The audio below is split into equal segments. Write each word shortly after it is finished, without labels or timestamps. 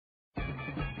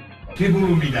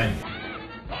Cibulu mi daj.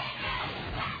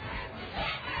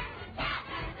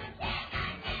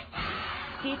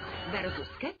 Kit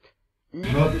versus ket?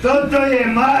 No toto je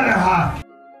marha!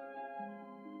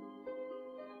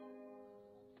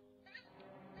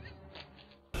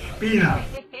 Špina.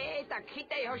 Tak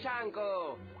chytej ho, Šánku.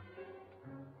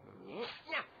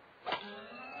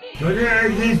 To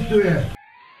neexistuje.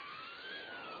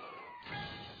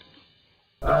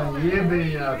 A jebe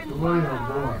na tvojho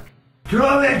Boha.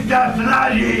 Človek sa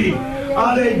snaží,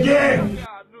 ale kde?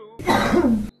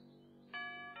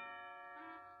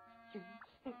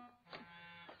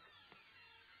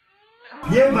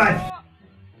 Jebať!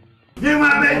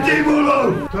 Nemáme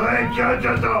cibulu! To je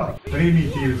čo to?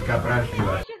 Primitívska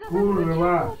praštiva.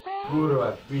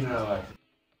 Kurva, špinavá.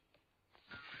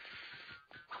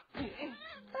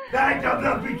 Daj to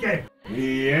do piče!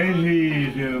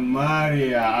 Ježiš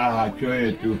Mária, aha, čo je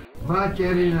tu?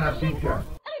 Materina piča.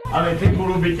 Ale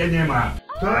cibulu byte nemá.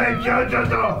 To je čo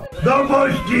to? Do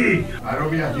božky! A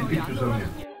robia si piču so mňa.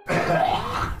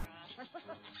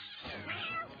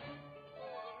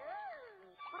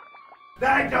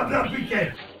 Daj to do piče!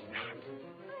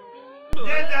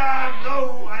 Nedám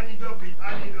nohu ani do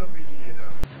piči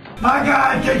nedám.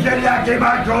 Magáte všelijaké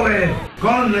makové,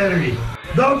 konzervy,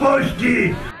 do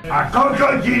božky a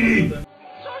kokotiny.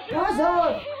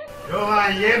 Pozor! Čo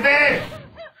vám jebe?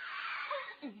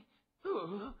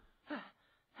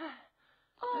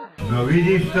 No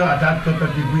vidíš to a takto to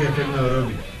ti bude se mnou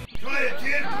robiť. Čo je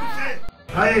cirkuse?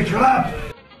 A je chlap.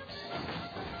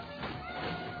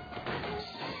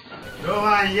 Čo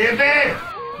vám jebe?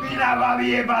 Špinavá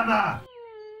vyjebaná.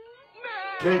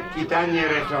 Všetky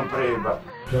taniere som prejebal.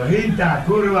 To hintá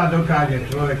kurva dokáže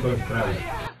človekom spraviť.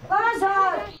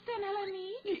 Pozor!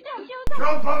 Čo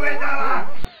povedala?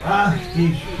 Ach,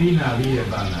 ty špina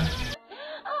vyjebaná.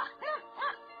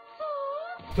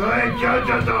 To je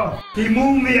čo to? Ty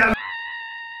múmia.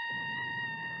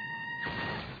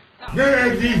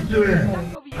 Neexistuje.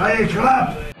 A je chlap.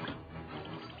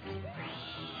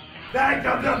 Daj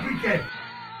to do piče.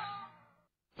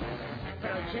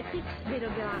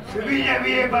 Svine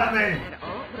vyjebané.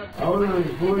 A ono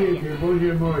bojí, že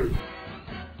Bože môj.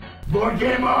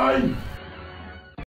 Bože môj!